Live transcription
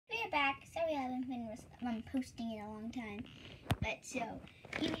back. Sorry I haven't been posting in a long time. But so,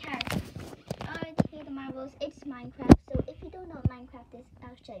 here we have here the marbles. It's Minecraft. So if you don't know what Minecraft is,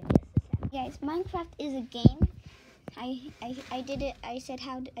 I'll show you this a second. Guys, Minecraft is a game. I did it. I said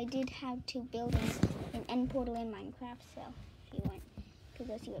how to build an end portal in Minecraft. So if you want to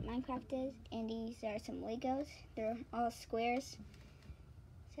go see what Minecraft is, and these are some Legos. They're all squares.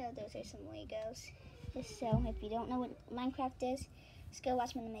 So those are some Legos. So if you don't know what Minecraft is, just go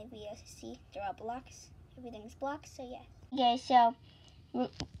watch one of my videos to see. They're all blocks. Everything's blocks. So yeah. Okay, so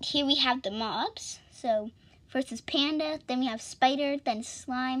here we have the mobs. So first is Panda, then we have Spider, then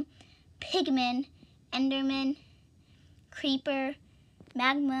Slime, Pigman, Enderman, Creeper,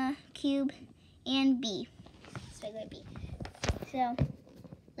 Magma Cube, and Bee. So I got Bee. So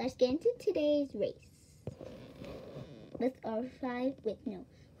let's get into today's race with our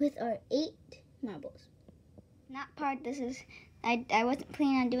with our 8 marbles. Not part. This is I wasn't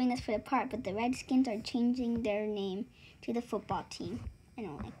planning on doing this for the part, but the Redskins are changing their name to the football team. I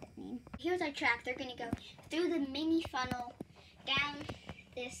don't like that name. Here's our track. They're gonna go through the mini funnel, down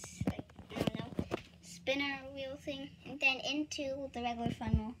this spinner wheel thing, and then into the regular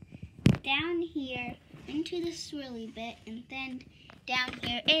funnel, down here into the swirly bit, and then down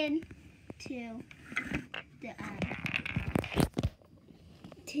here into the end.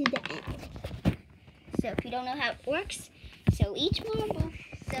 So if you don't know how it works, so each marble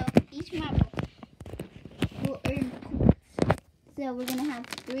will earn points. So we're gonna have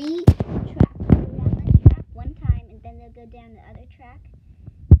 3 tracks. We'll have one track one time, and then they'll go down the other track,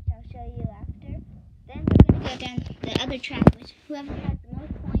 which I'll show you after. Then we're gonna go down the other track, which whoever has the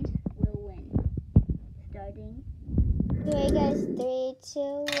most points will win. Starting. Okay, guys, 3, 2,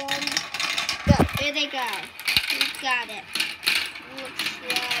 1, go! There they go. We got it. Looks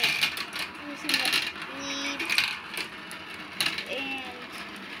like who's in the lead? And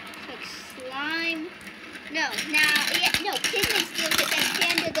took Slime. No, Pigman steals it. Then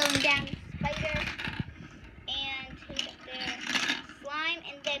Panda going down. Spider. And who's up there? Slime.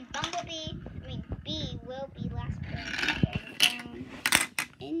 And then Bee will be last place. Going down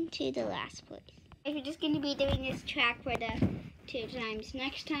into the last place. We're just going to be doing this track for the 2 times.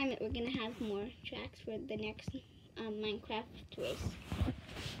 Next time, we're going to have more tracks for the next Minecraft race.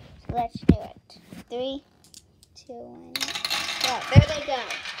 So let's do it. 3, 2, 1, go. There they go.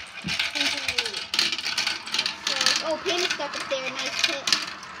 So, Panda stuck up there. Nice hit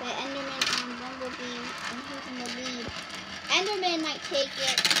by Enderman and Bumblebee. And who's in the lead? Enderman might take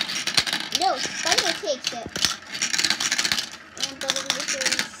it. No, Spider takes it. And Bumblebee is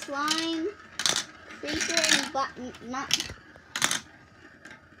doing Slime, Creeper, and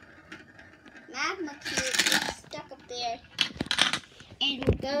Magma Cube is stuck up there. And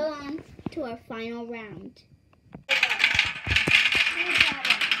we'll go on to our final round.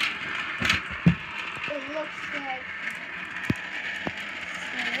 It looks like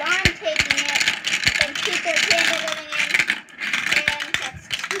Slime taking it, then Creeper, Panda going in, and that's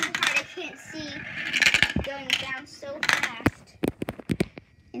too hard, I can't see, going down so fast.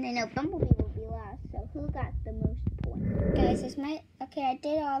 And I know Bumblebee will be last, so who got the most points? Guys, I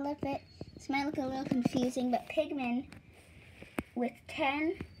did all of it. This might look a little confusing, but Pigman with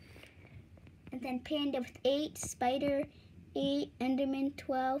 10, and then Panda with 8, Spider 8, Enderman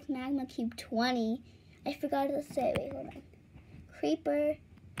 12, Magma Cube 20. I forgot to say, wait, hold on. Creeper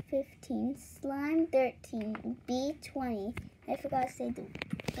 15, Slime 13, Bee 20. I forgot to say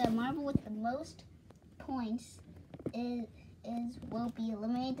the marble with the most points will be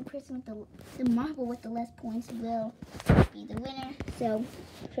eliminated. The person with the marble with the less points will be the winner. So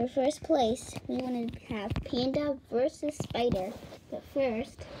for first place, we want to have Panda versus Spider. But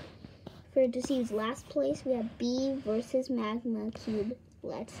first, for to see who's last place, we have Bee versus Magma Cube.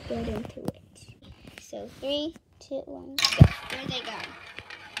 Let's get into it. So 3, 2, 1, go. There they go.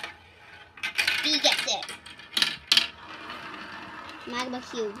 Bee gets it. Magma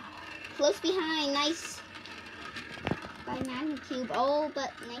Cube. Close behind. Nice by Magma Cube. Oh,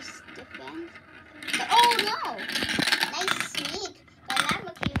 but nice defense. But, oh no! Nice sneak by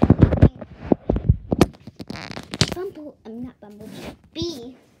Magma Cube.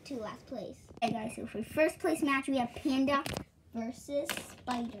 Bee to last place. Okay, guys, so for first place match, we have Panda versus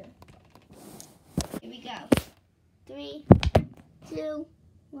Spider. Here we go. 3, 2,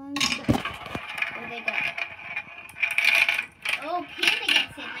 1, go. There they go. Oh, Panda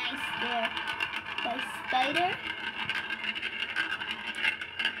gets it. Nice there by Spider.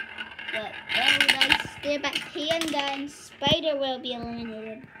 But, nice there by Panda, and Spider will be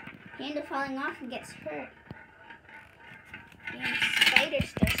eliminated. Panda falling off and gets hurt. And Spider's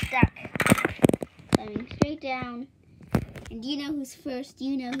still stuck. Coming straight down. And you know who's first,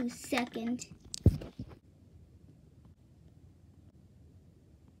 you know who's second.